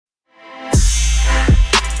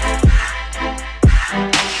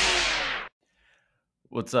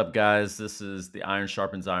What's up, guys? This is the Iron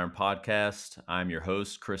Sharpens Iron podcast. I'm your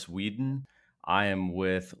host, Chris Whedon. I am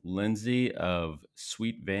with Lindsay of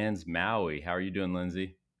Sweet Vans Maui. How are you doing,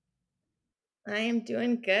 Lindsay? I am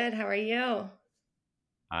doing good. How are you?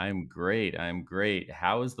 I'm great. I'm great.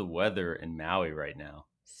 How is the weather in Maui right now?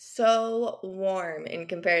 So warm in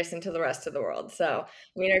comparison to the rest of the world. Our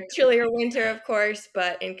chillier winter, of course,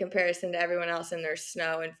 but in comparison to everyone else and their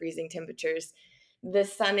snow and freezing temperatures, the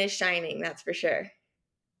sun is shining, that's for sure.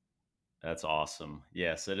 That's awesome.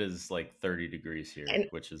 Yes, it is like 30 degrees here, And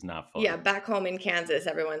which is not yeah, fun. back home in Kansas,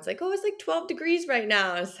 everyone's like, oh, it's like 12 degrees right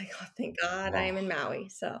now. It's like, oh, thank God I am in Oh, Maui.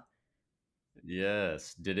 So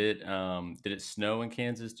yes. Did it snow in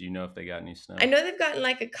Kansas? Do you know if they got any I snow? know they've gotten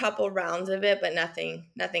like a couple rounds of it, but nothing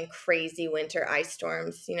crazy winter ice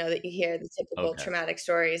storms, that you hear the typical Okay. traumatic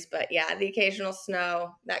stories. But yeah, the occasional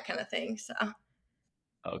snow, that kind of thing. So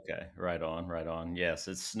Okay, right on, right on. Yes,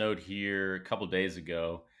 it snowed here a couple days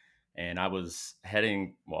ago, and I was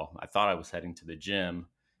heading. Well, I thought I was heading to the gym,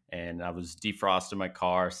 and I was defrosting my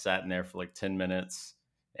car, sat in there for like 10 minutes,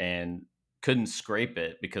 and couldn't scrape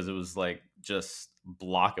it because it was like just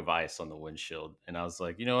block of ice on the windshield. And I was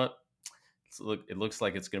like, you know what? It looks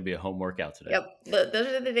like it's going to be a home workout today. yep, those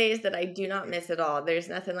are the days that I do not miss at all. There's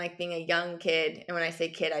nothing like being a young kid, and when I say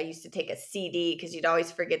kid, I used to take a CD because you'd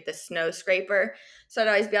always forget the snow scraper. So I'd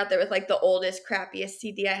always be out there with like the oldest, crappiest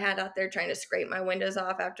CD I had out there trying to scrape my windows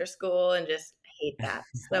off after school, and just hate that.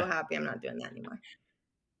 So happy I'm not doing that anymore.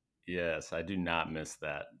 Yes, I do not miss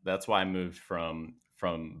that. That's why I moved from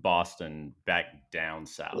Boston back down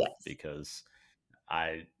south Yes. because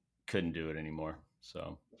I couldn't do it anymore.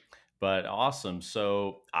 So, but awesome.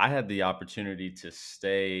 So, I had the opportunity to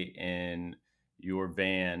stay in your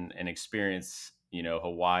van and experience,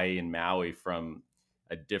 Hawaii and Maui from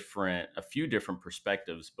a few different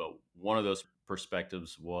perspectives. But one of those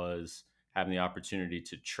perspectives was having the opportunity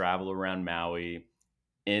to travel around Maui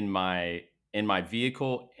in my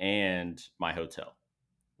vehicle and my hotel,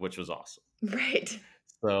 which was awesome. Right.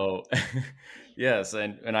 So, yes,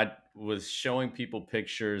 and I was showing people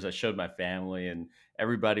pictures. I showed my family, and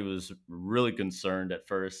everybody was really concerned at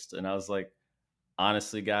first. And I was like,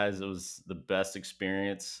 honestly, guys, it was the best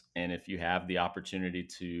experience. And if you have the opportunity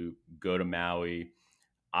to go to Maui,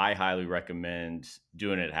 I highly recommend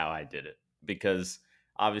doing it how I did it because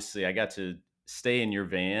obviously I got to stay in your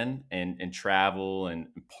van and travel and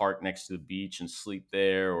park next to the beach and sleep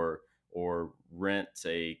there or rent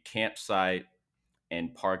a campsite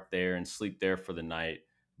and park there and sleep there for the night.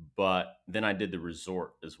 But then I did the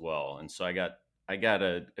resort as well. And so I got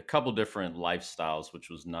a couple different lifestyles, which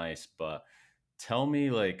was nice. But tell me,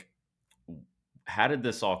 like, how did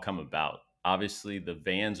this all come about? Obviously the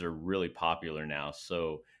vans are really popular now.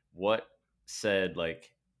 So what said,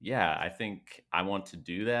 like, yeah, I think I want to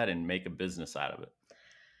do that and make a business out of it?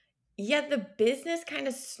 Yeah, the business kind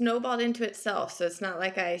of snowballed into itself. So it's not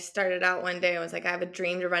like I started out one day and was like, I have a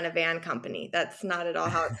dream to run a van company. That's not at all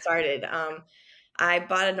how it started. I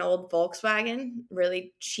bought an old Volkswagen,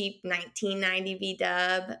 really cheap 1990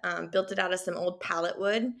 VW, built it out of some old pallet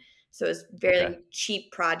wood. So it was a Okay. very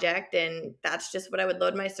cheap project. And that's just what I would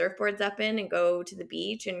load my surfboards up in and go to the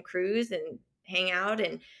beach and cruise and hang out.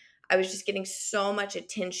 And I was just getting so much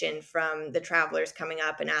attention from the travelers coming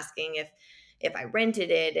up and asking if I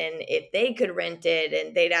rented it and if they could rent it,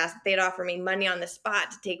 and they'd offer me money on the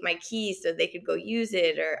spot to take my keys so they could go use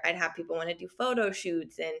it, or I'd have people want to do photo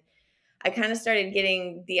shoots. And I kind of started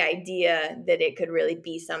getting the idea that it could really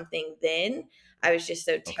be something then. I was just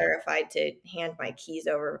so Okay. terrified to hand my keys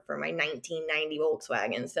over for my 1990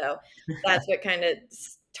 Volkswagen. So that's what kind of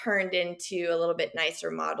turned into a little bit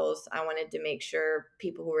nicer models. I wanted to make sure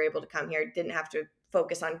people who were able to come here didn't have to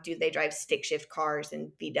focus on do they drive stick shift cars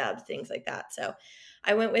and B-dubs, things like that. So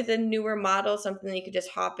I went with a newer model, something that you could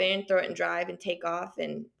just hop in, throw it and drive and take off.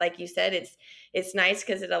 And like you said, it's nice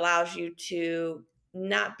because it allows you to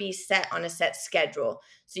not be set on a set schedule.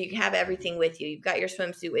 So you can have everything with you. You've got your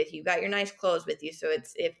swimsuit with you, you've got your nice clothes with you. So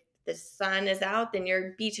it's if the sun is out, then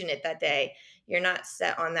you're beaching it that day. You're not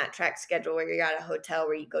set on that track schedule where you're at a hotel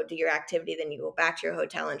where you go do your activity, then you go back to your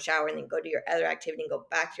hotel and shower, and then go to your other activity and go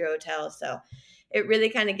back to your hotel. So it really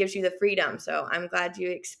kind of gives you the freedom. So I'm glad you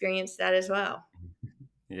experienced that as well.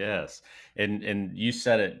 Yes. And you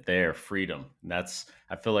said it there, freedom. I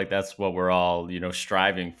feel like that's what we're all,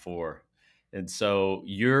 striving for. And so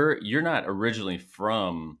you're not originally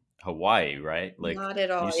from Hawaii, right? Like Not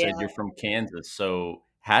at all. you Yeah. said you're from Kansas. So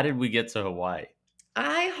how did we get to Hawaii?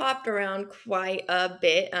 I hopped around quite a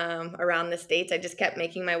bit around the states. I just kept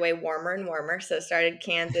making my way warmer and warmer. So started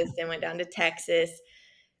Kansas, then went down to Texas.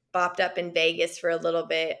 bopped up in Vegas for a little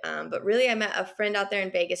bit. But really, I met a friend out there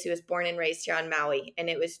in Vegas who was born and raised here on Maui. And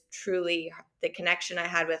it was truly the connection I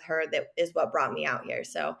had with her that is what brought me out here.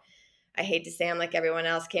 So I hate to say I'm like everyone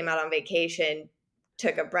else, came out on vacation,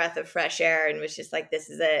 took a breath of fresh air, and was just like, this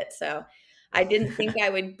is it. So I didn't think I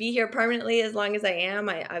would be here permanently as long as I am.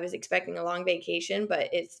 I was expecting a long vacation, but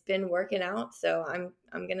it's been working out. So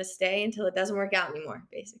I'm gonna stay until it doesn't work out anymore,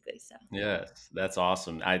 basically. So Yes, that's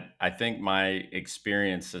awesome. I think my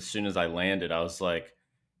experience as soon as I landed, I was like,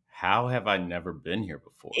 how have I never been here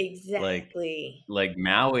before? Like exactly. like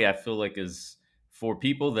Maui, I feel like is for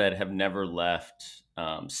people that have never left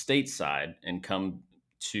stateside and come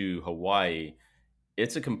to Hawaii,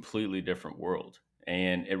 it's a completely different world.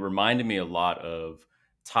 And it reminded me a lot of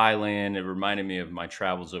Thailand. It reminded me of my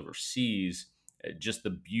travels overseas, just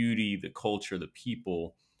the beauty, the culture, the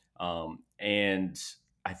people. And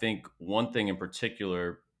I think one thing in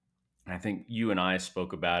particular, and I think you and I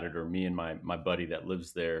spoke about it, or me and my buddy that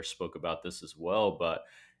lives there spoke about this as well. But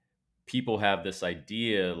people have this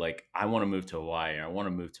idea like, I want to move to Hawaii, or I want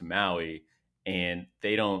to move to Maui, and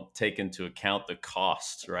they don't take into account the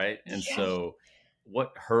costs, right? And Yeah. so,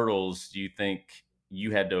 what hurdles do you think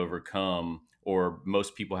you had to overcome, or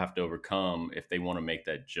most people have to overcome if they want to make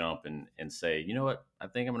that jump and say, you know what, I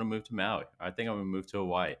think I'm going to move to Maui. I think I'm going to move to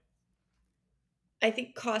Hawaii. I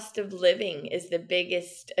think cost of living is the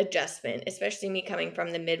biggest adjustment, especially me coming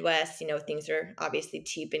from the Midwest. You know, things are obviously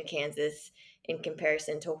cheap in Kansas in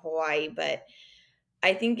comparison to Hawaii, but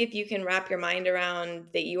I think if you can wrap your mind around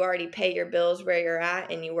that you already pay your bills where you're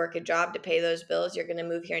at and you work a job to pay those bills, you're going to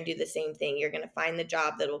move here and do the same thing. You're going to find the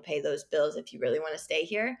job that will pay those bills if you really want to stay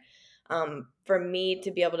here. For me to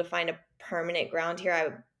be able to find a permanent ground here, I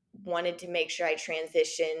wanted to make sure I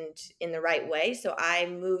transitioned in the right way. So I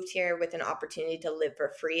moved here with an opportunity to live for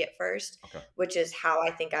free at first, Okay. which is how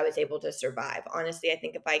I think I was able to survive. Honestly, I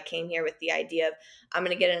think if I came here with the idea of I'm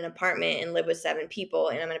going to get an apartment and live with 7 people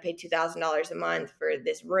and I'm going to pay $2,000 a month for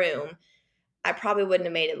this room, I probably wouldn't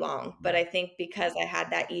have made it long. But Right. I think because I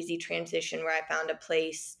had that easy transition where I found a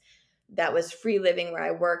place that was free living, where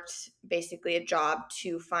I worked basically a job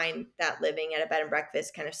to find that living at a bed and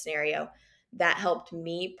breakfast kind of scenario, that helped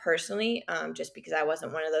me personally, just because I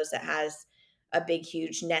wasn't one of those that has a big,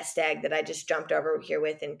 huge nest egg that I just jumped over here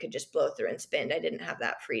with and could just blow through and spend. I didn't have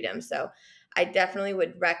that freedom. So I definitely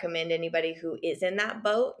would recommend anybody who is in that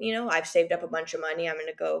boat. You know, I've saved up a bunch of money. I'm going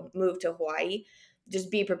to go move to Hawaii.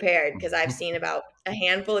 Just be prepared because I've seen about a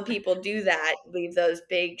handful of people do that, leave those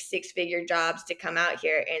big six-figure jobs to come out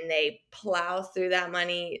here and they plow through that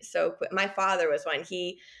money so quick. My father was one.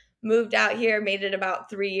 He moved out here, made it about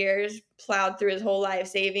 3 years, plowed through his whole life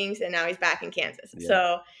savings, and now he's back in Kansas. Yeah.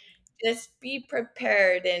 So just be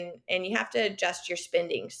prepared and you have to adjust your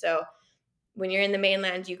spending. So when you're in the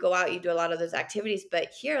mainland, you go out, you do a lot of those activities,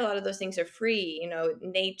 but here a lot of those things are free, you know,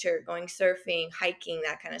 nature, going surfing, hiking,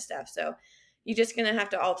 that kind of stuff. So you're just gonna have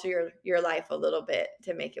to alter your life a little bit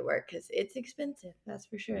to make it work because it's expensive, that's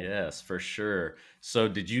for sure. Yes, for sure. So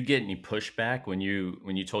did you get any pushback when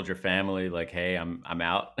you told your family like, "Hey, I'm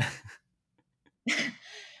out"?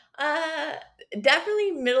 Uh,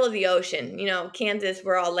 Definitely middle of the ocean. You know, Kansas,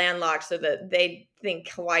 we're all landlocked, so that they think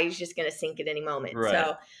Hawaii's just going to sink at any moment. Right.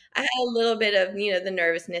 So I had a little bit of, you know, the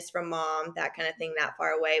nervousness from mom, that kind of thing, that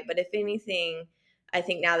far away. But if anything, I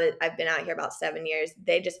think now that I've been out here about 7 years,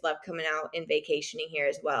 they just love coming out and vacationing here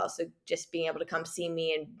as well. So just being able to come see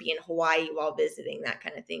me and be in Hawaii while visiting, that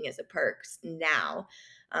kind of thing is a perk now.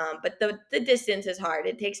 But the distance is hard.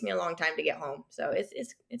 It takes me a long time to get home, so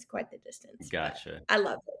it's quite the distance. But Gotcha. I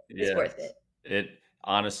love it. It's Yes. worth it. It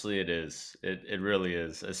honestly it is. It really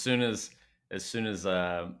is. As soon as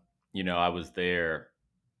you know, I was there,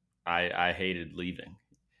 I hated leaving.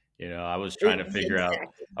 You know, Exactly. I was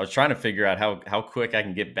trying to figure out how quick I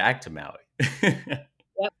can get back to Maui.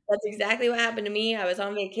 Yep, that's exactly what happened to me. I was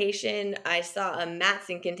on vacation. I saw a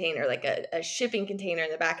Matson container, like a shipping container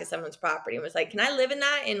in the back of someone's property and was like, "Can I live in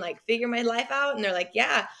that and like figure my life out?" And they're like,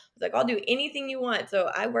 "Yeah." I was like, "I'll do anything you want."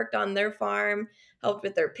 So I worked on their farm, helped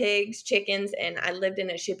with their pigs, chickens, and I lived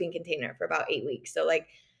in a shipping container for about 8 weeks. So like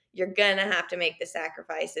you're gonna have to make the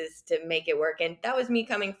sacrifices to make it work. And that was me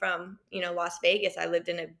coming from, you know, Las Vegas. I lived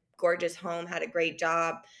in a gorgeous home, had a great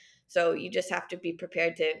job. So you just have to be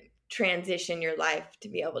prepared to transition your life to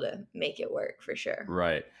be able to make it work for sure.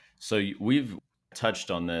 Right. So we've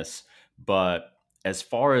touched on this, but as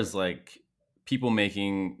far as like people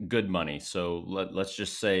making good money, so let's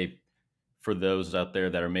just say for those out there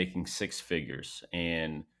that are making six figures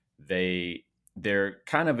and they're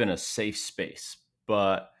kind of in a safe space,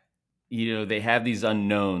 but they have these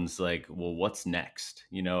unknowns like, well, what's next?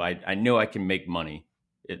 I know I can make money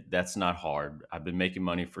that's not hard. I've been making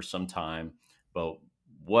money for some time, but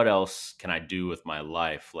what else can I do with my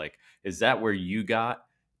life? Like, is that where you got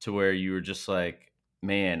to where you were just like,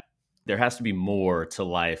 man, there has to be more to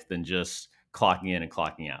life than just clocking in and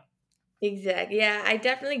clocking out? Exactly. Yeah, I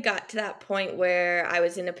definitely got to that point where I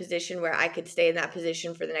was in a position where I could stay in that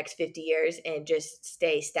position for the next 50 years and just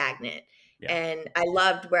stay stagnant. Yeah. And I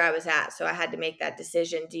loved where I was at. So I had to make that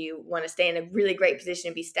decision. Do you want to stay in a really great position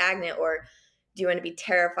and be stagnant, or do you want to be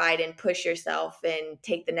terrified and push yourself and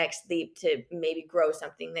take the next leap to maybe grow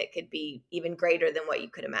something that could be even greater than what you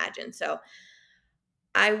could imagine? So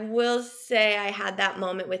I will say I had that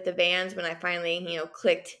moment with the vans when I finally,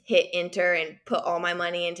 clicked hit enter and put all my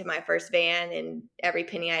money into my first van, and every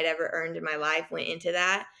penny I'd ever earned in my life went into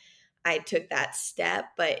that. I took that step,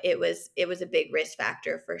 but it was a big risk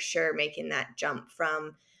factor for sure, making that jump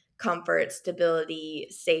from comfort, stability,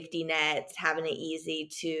 safety nets, having it easy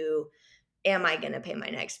to am I going to pay my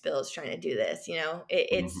next bills trying to do this? Hmm.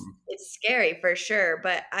 It's scary for sure,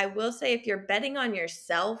 but I will say if you're betting on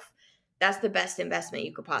yourself, that's the best investment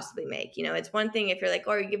you could possibly make. It's one thing if you're like,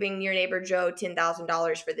 oh, you're giving your neighbor Joe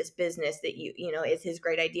 $10,000 for this business that is his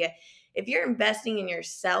great idea. If you're investing in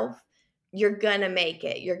yourself, you're gonna make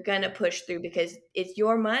it. You're gonna push through because it's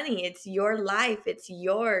your money, it's your life, it's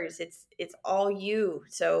yours, it's all you.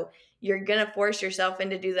 So you're gonna force yourself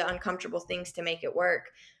into do the uncomfortable things to make it work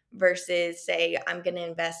versus say I'm going to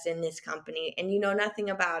invest in this company and you know nothing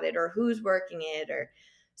about it or who's working it or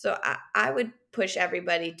so I would push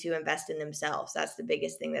everybody to invest in themselves. That's the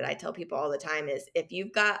biggest thing that I tell people all the time is if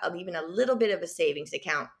you've got even a little bit of a savings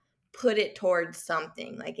account, put it towards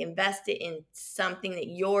something, like invest it in something that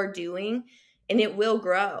you're doing and it will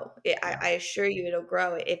grow. I assure you it'll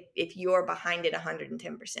grow if you're behind it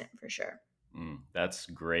 110% for sure. That's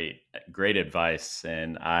great. Great advice,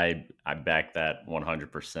 and I back that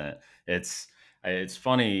 100%. It's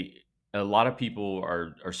funny. A lot of people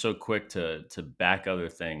are so quick to back other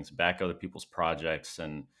things, back other people's projects,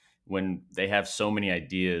 and when they have so many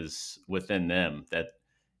ideas within them that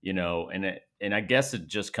and I guess it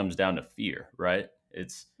just comes down to fear, right?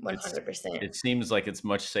 $100%. It seems like it's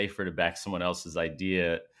much safer to back someone else's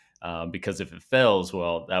idea, because if it fails,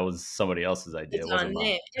 well, that was somebody else's idea, It's it on wasn't them.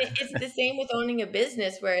 mine. It's the same with owning a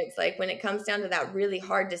business where it's like when it comes down to that really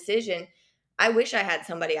hard decision, I wish I had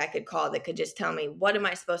somebody I could call that could just tell me, "What am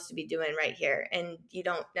I supposed to be doing right here?" And you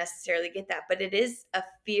don't necessarily get that, but it is a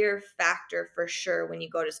fear factor for sure when you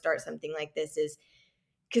go to start something like this is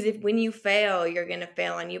because if when you fail, you're gonna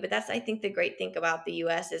fail on you. But that's I think the great thing about the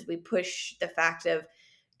US is we push the fact of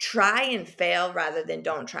try and fail rather than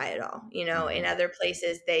don't try at all. In Mhm. other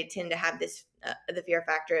places they tend to have this the fear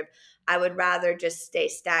factor of I would rather just stay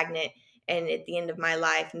stagnant and at the end of my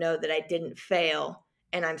life know that I didn't fail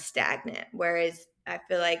and I'm stagnant. Whereas I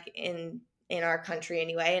feel like in our country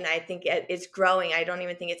anyway, and I think it's growing. I don't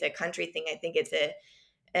even think it's a country thing. I think it's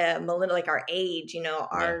a millennial, like our age, Yeah.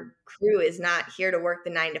 our crew is not here to work the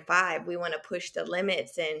 9 to 5. We want to push the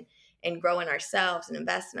limits and grow in ourselves and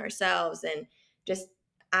invest in ourselves and just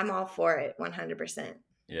I'm all for it 100%.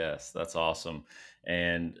 Yes, that's awesome.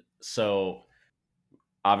 And so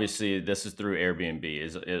obviously this is through Airbnb.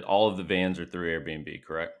 Is it, all of the vans are through Airbnb,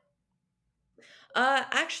 correct?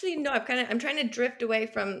 Actually, no, I'm trying to drift away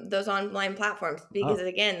from those online platforms because Oh,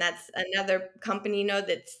 again, that's another company,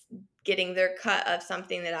 that's getting their cut of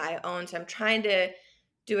something that I own. So I'm trying to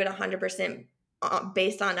do it 100%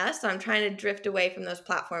 based on us. So I'm trying to drift away from those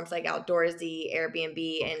platforms like Outdoorsy,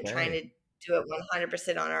 Airbnb, and trying okay. to do it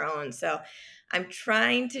 100% on our own. So I'm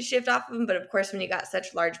trying to shift off of them, but of course, when you got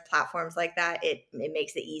such large platforms like that, it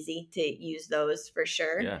makes it easy to use those for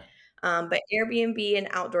sure. Yeah. But Airbnb and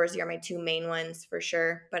Outdoorsy are my two main ones for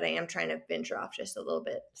sure. But I am trying to venture off just a little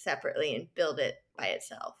bit separately and build it by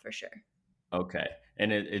itself for sure. Okay.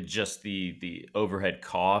 And it just the overhead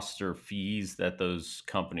costs or fees that those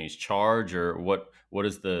companies charge, or what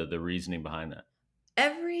is the reasoning behind that?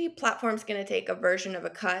 Every platform's going to take a version of a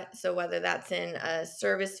cut. So whether that's in a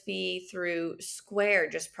service fee through Square,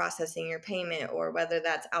 just processing your payment, or whether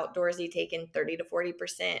that's Outdoorsy taking 30 to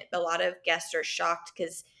 40%. A lot of guests are shocked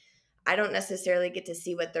because I don't necessarily get to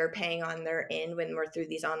see what they're paying on their end when we're through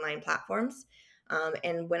these online platforms.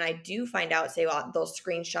 And when I do find out, say, well, they'll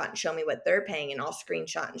screenshot and show me what they're paying, and I'll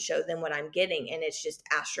screenshot and show them what I'm getting. And it's just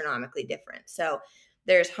astronomically different. So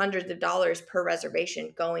there's hundreds of dollars per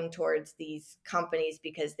reservation going towards these companies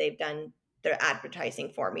because they've done their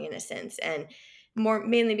advertising for me in a sense. And more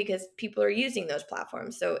mainly because people are using those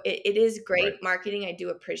platforms. So it is Right. great marketing. I do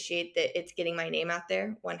appreciate that it's getting my name out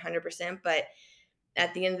there 100%. But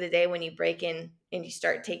at the end of the day, when you break in and you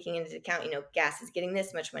start taking into account, gas is getting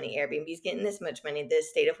this much money, Airbnb is getting this much money, the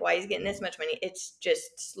state of Hawaii is getting this much money, it's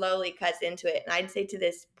just slowly cuts into it. And I'd say to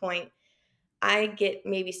this point, I get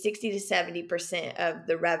maybe 60 to 70% of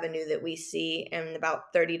the revenue that we see, and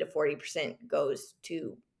about 30 to 40% goes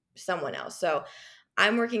to someone else. So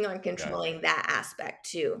I'm working on Gotcha. controlling that aspect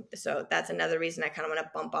too. So that's another reason I kind of want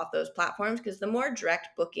to bump off those platforms, because the more direct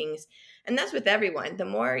bookings, and that's with everyone, the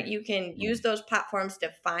more you can use Mm. those platforms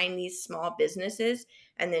to find these small businesses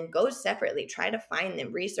and then go separately, try to find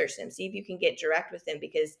them, research them, see if you can get direct with them,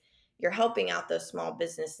 because you're helping out those small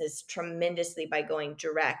businesses tremendously by going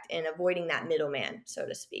direct and avoiding that middleman, so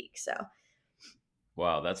to speak. So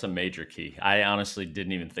Wow, that's a major key. I honestly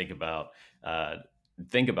didn't even uh,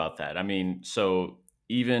 think about that. I mean, so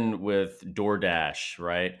even with DoorDash,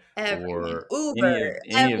 right, everyone, or Uber,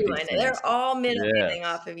 any of these everyone, things, they're all middlemaning yes,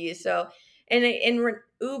 off of you. So, and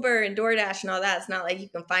Uber and DoorDash and all that, it's not like you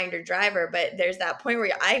can find your driver, but there's that point where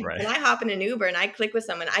right. when I hop in an Uber and I click with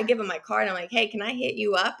someone, I give them my card. I'm like, hey, can I hit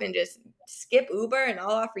you up and just skip Uber and I'll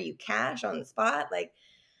offer you cash on the spot? Like,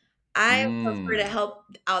 I prefer to Mm, help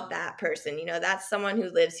out that person. That's someone who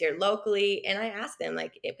lives here locally. And I ask them,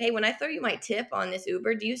 like, hey, when I throw you my tip on this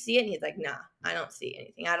Uber, do you see it? And he's like, nah, I don't see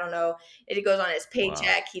anything. I don't know. It goes on his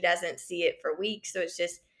wow, paycheck. He doesn't see it for weeks. So it's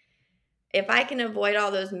just, if I can avoid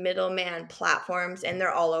all those middleman platforms, and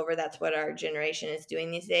they're all over, that's what our generation is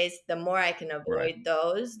doing these days. The more I can right. avoid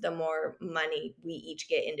those, the more money we each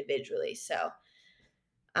get individually. So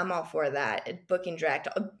I'm all for that. Booking direct,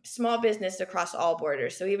 small business across all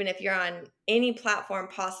borders. So even if you're on any platform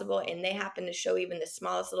possible and they happen to show even the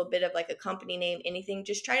smallest little bit of like a company name, anything,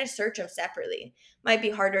 just try to search them separately. Might be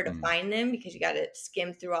harder to Mm. find them because you got to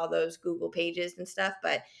skim through all those Google pages and stuff,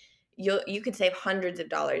 but you could save hundreds of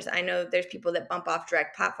dollars. I know there's people that bump off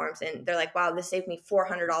direct platforms and they're like, "Wow, this saved me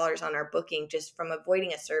 $400 on our booking just from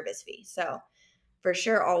avoiding a service fee." So, for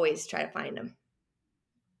sure always try to find them.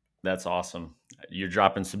 That's awesome. You're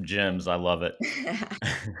dropping some gems. I love it.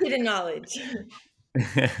 Hidden knowledge.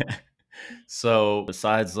 So,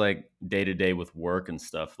 besides like day to day with work and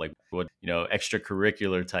stuff, like what,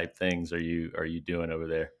 extracurricular type things are you doing over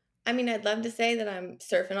there? I mean, I'd love to say that I'm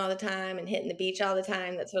surfing all the time and hitting the beach all the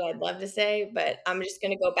time. That's what I'd love to say, but I'm just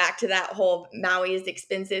gonna go back to that whole Maui is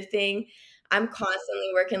expensive thing. I'm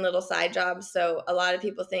constantly working little side jobs, so a lot of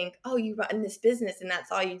people think, "Oh, you run this business and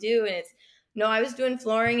that's all you do," and it's, "No, I was doing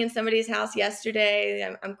flooring in somebody's house yesterday."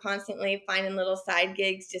 I'm constantly finding little side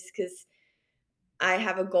gigs just because I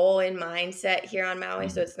have a goal in mindset here on Maui,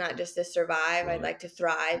 so Mhm. it's not just to survive, I'd Right. like to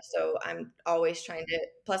thrive, so I'm always trying to,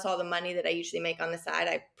 plus all the money that I usually make on the side,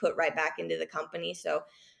 I put right back into the company. So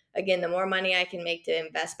again, the more money I can make to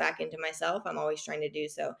invest back into myself, I'm always trying to do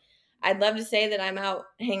so. I'd love to say that I'm out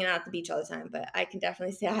hanging out at the beach all the time, but I can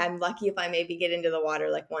definitely say I'm lucky if I maybe get into the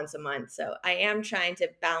water like once a month. So I am trying to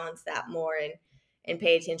balance that more and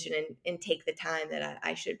pay attention and take the time that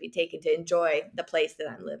I should be taking to enjoy the place that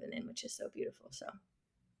I'm living in, which is so beautiful. So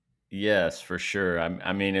Yes, for sure.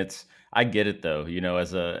 I mean, I get it though.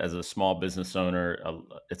 As a small business owner,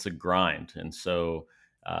 it's a grind, and so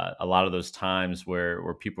a lot of those times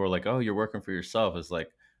where people are like, "Oh, you're working for yourself," is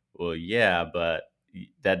like, well, yeah, but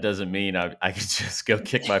that doesn't mean I can just go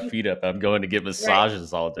kick my feet up. I'm going to get right.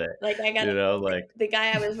 massages all day. Like, I got like, Like the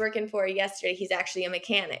guy I was working for yesterday, he's actually a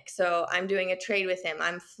mechanic, so I'm doing a trade with him.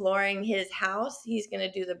 I'm flooring his house, he's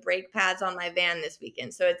gonna do the brake pads on my van this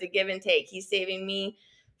weekend, so it's a give and take. He's saving me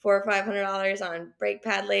 4 or $500 on brake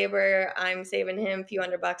pad labor, I'm saving him a few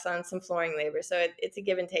 $100 on some flooring labor, so it's a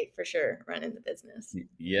give and take for sure running the business.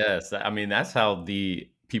 yes, I mean that's how the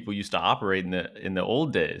people used to operate in the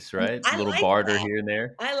old days, right? I Little like barter that. here and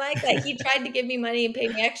there. I like that. He tried to give me money and pay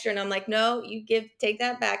me extra, and I'm like, "No, take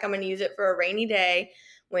that back. I'm gonna use it for a rainy day.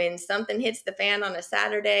 When something hits the fan on a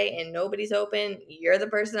Saturday and nobody's open, you're the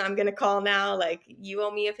person I'm gonna call now. Like, you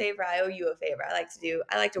owe me a favor, I owe you a favor." I like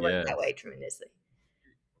to work that Yes. way tremendously.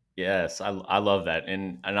 Yes, I love that,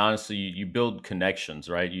 and honestly, you build connections,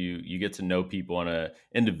 right? You get to know people on a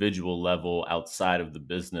individual level outside of the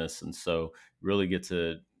business, and so really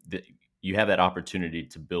you have that opportunity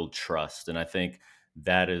to build trust, and I think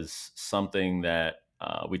that is something that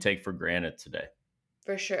we take for granted today.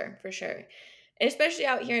 For sure, for sure. And especially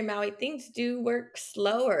out here in Maui, things do work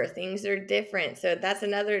slower. Things are different. So that's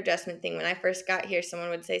another adjustment thing. When I first got here, someone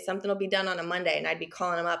would say something will be done on a Monday, and I'd be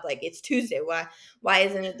calling them up like, "It's Tuesday. Why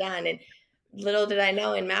isn't it done?" And little did I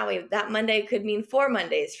know in Maui that Monday could mean 4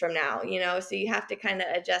 Mondays from now. So you have to kind of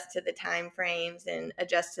adjust to the time frames and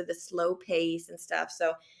adjust to the slow pace and stuff.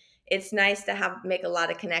 So it's nice to have make a lot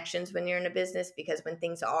of connections when you're in a business, because when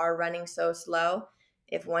things are running so slow,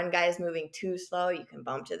 If one guy is moving too slow, you can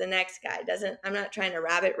bump to the next guy. Doesn't I'm not trying to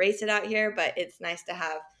rabbit race it out here, but it's nice to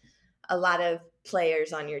have a lot of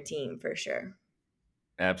players on your team for sure.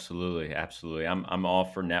 Absolutely, absolutely. I'm all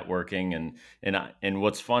for networking, and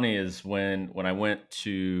what's funny is when I went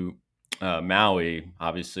to Maui,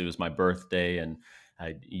 obviously it was my birthday, and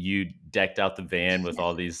you decked out the van with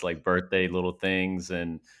all these like birthday little things,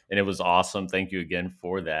 and it was awesome. Thank you again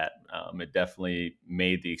for that. It definitely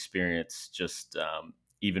made the experience just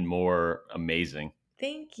even more amazing.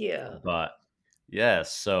 Thank you. But yeah,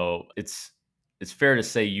 so it's fair to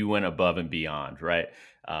say you went above and beyond, right?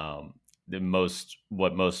 The most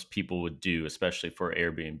what most people would do, especially for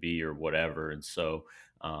Airbnb or whatever. And so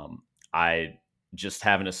I just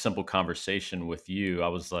having a simple conversation with you, I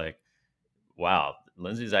was like, wow,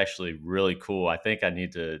 Lindsay's actually really cool. I think I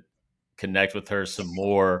need to connect with her some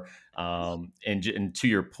more. And to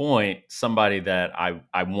your point, somebody that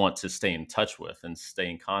I want to stay in touch with and stay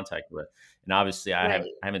in contact with. And obviously, Right.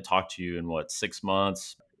 I haven't talked to you in what 6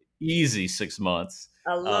 months, easy 6 months.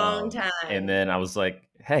 A long And time. then I was like,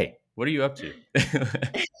 hey, what are you up to?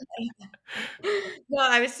 No,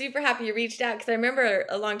 I was super happy you reached out because I remember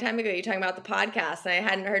a long time ago you talking about the podcast and I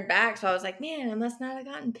hadn't heard back. So I was like, man, I must not have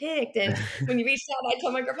gotten picked. And when you reached out, I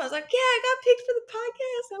told my girlfriend, I was like, yeah, I got picked for the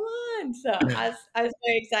podcast. I'm on. So I was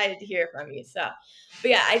very excited to hear from you. So, but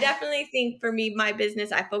yeah, I definitely think for me, my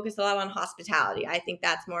business, I focus a lot on hospitality. I think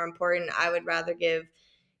that's more important. I would rather give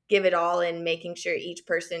it all in making sure each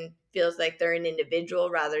person feels like they're an individual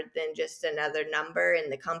rather than just another number in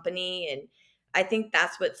the company. And I think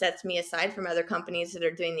that's what sets me aside from other companies that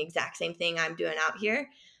are doing the exact same thing I'm doing out here.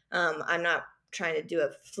 I'm not trying to do a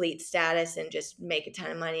fleet status and just make a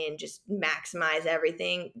ton of money and just maximize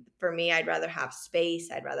everything. For me, I'd rather have space.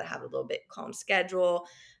 I'd rather have a little bit calm schedule.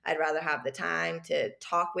 I'd rather have the time to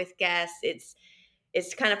talk with guests.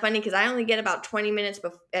 It's kind of funny because I only get about 20 minutes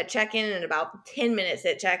at check-in and about 10 minutes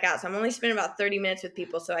at checkout. So I'm only spending about 30 minutes with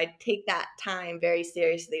people. So I take that time very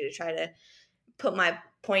seriously to try to put my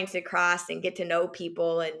points across and get to know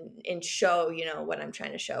people and show, what I'm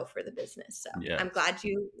trying to show for the business. So I'm Yes. glad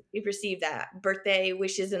you've received that birthday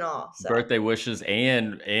wishes and all. So Birthday wishes,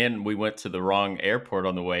 and we went to the wrong airport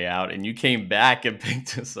on the way out, and you came back and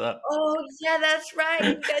picked us up. oh yeah, that's right.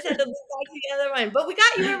 You guys had to look back to the other one. But we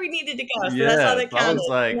got you where we needed to go. So that's all Yes, that I was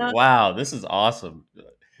counted. like, wow, this is awesome.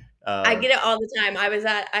 I Uh, get it all the time.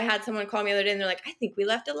 I had someone call me the other day and they're like, I think we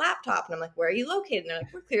left a laptop. And I'm like, where are you located? And they're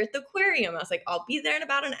like, we're clear at the aquarium. I was like, I'll be there in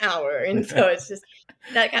about an hour. And so it's just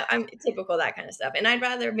I'm typical, that kind of stuff. And I'd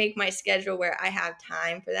rather make my schedule where I have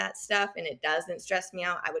time for that stuff and it doesn't stress me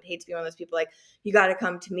out. I would hate to be one of those people like, you got to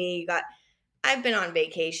come to me. I've been on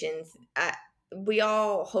vacations. We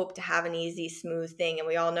all hope to have an easy, smooth thing. And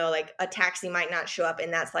we all know like a taxi might not show up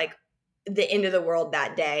and that's like the end of the world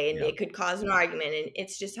that day and yeah, it could cause an argument and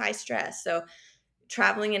it's just high stress. So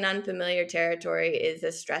traveling in unfamiliar territory is a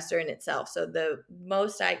stressor in itself. So the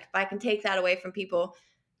most if I can take that away from people,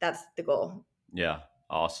 that's the goal. yeah,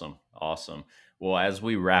 awesome, awesome. Well, as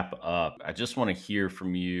we wrap up, I just want to hear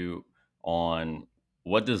from you on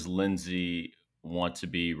what does Lindsay want to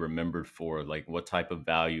be remembered for? Like, what type of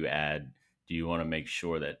value add do you want to make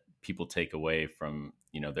sure that people take away from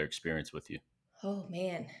their experience with you? Oh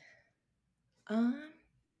man. Um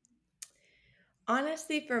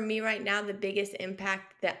Honestly, for me right now, the biggest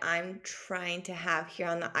impact that I'm trying to have here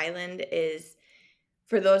on the island is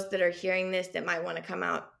for those that are hearing this that might want to come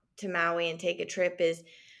out to Maui and take a trip is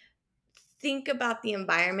think about the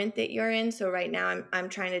environment that you're in. So right now, I'm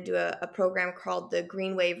trying to do a program called the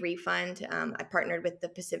Green Wave Refund. I partnered with the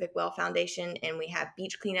Pacific Well Foundation, and we have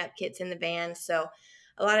beach cleanup kits in the van. So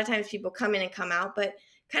a lot of times people come in and come out, but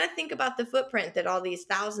kind of think about the footprint that all these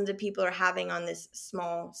thousands of people are having on this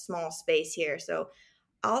small space here. So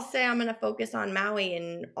I'll say I'm going to focus on Maui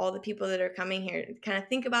and all the people that are coming here. Kind of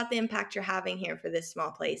think about the impact you're having here for this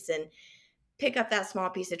small place and pick up that small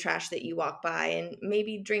piece of trash that you walk by and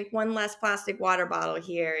maybe drink one less plastic water bottle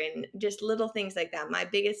here and just little things like that. My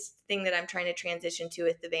biggest thing that I'm trying to transition to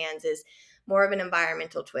with the vans is more of an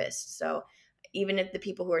environmental twist. So even if the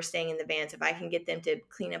people who are staying in the vans, if I can get them to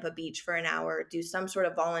clean up a beach for an hour, do some sort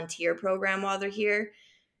of volunteer program while they're here,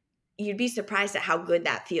 you'd be surprised at how good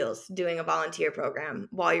that feels doing a volunteer program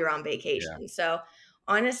while you're on Yeah. vacation. So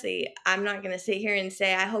honestly, I'm not going to sit here and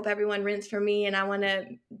say, I hope everyone rents for me and I want to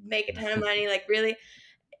make a ton of money. Like really,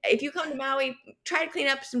 if you come to Maui, try to clean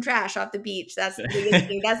up some trash off the beach. That's the biggest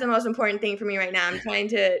thing. That's the most important thing for me right now. I'm trying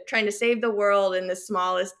to save the world in the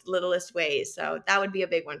smallest, littlest ways. So that would be a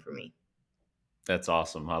big one for me. That's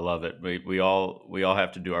awesome. I love it. We all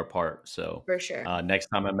have to do our part. So For sure. next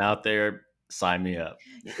time I'm out there, sign me up.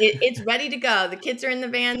 It's ready to go. The kids are in the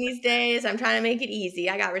van these days. I'm trying to make it easy.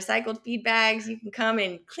 I got recycled feed bags. You can come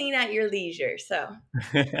and clean at your leisure. So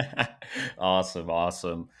Awesome,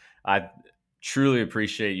 awesome. I truly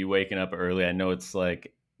appreciate you waking up early. I know it's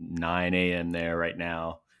like 9 a.m. there right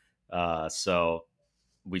now. So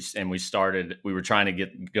we were trying to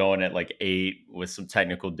get going at like 8 with some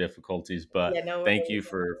technical difficulties, but yeah, no thank you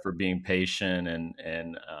worries. for being patient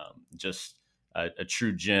and just a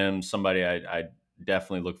true gem, somebody I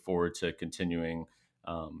definitely look forward to continuing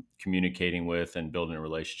communicating with and building a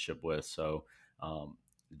relationship with. So um,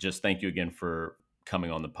 just thank you again for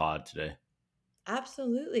coming on the pod today.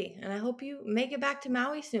 Absolutely. And I hope you make it back to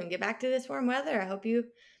Maui soon. Get back to this warm weather. I hope you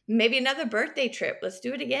maybe another birthday trip. Let's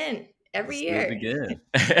do it again every Let's do it year. again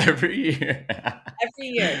every year. Every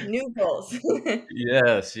year. New goals.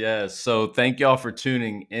 Yes, yes. So thank y'all for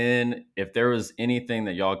tuning in. If there was anything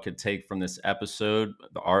that y'all could take from this episode,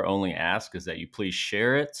 our only ask is that you please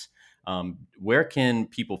share it. Where can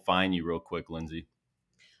people find you real quick, Lindsay?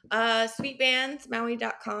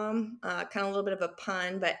 Sweetbandsmaui.com. Kind of a little bit of a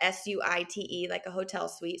pun, but SUITE, like a hotel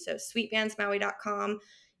suite. So sweetbandsmaui.com.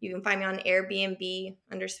 You can find me on Airbnb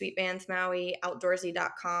under Sweetbands Maui,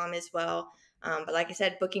 outdoorsy.com as well. But like I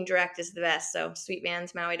said, booking direct is the best. So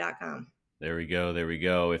sweetbandsmaui.com. There we go. There we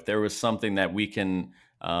go. If there was something that we can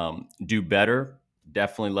do better,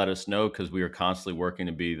 definitely let us know because we are constantly working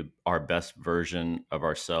to be our best version of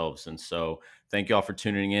ourselves. And so, thank y'all for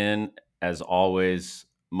tuning in. As always,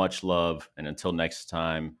 much love. And until next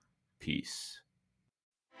time, peace.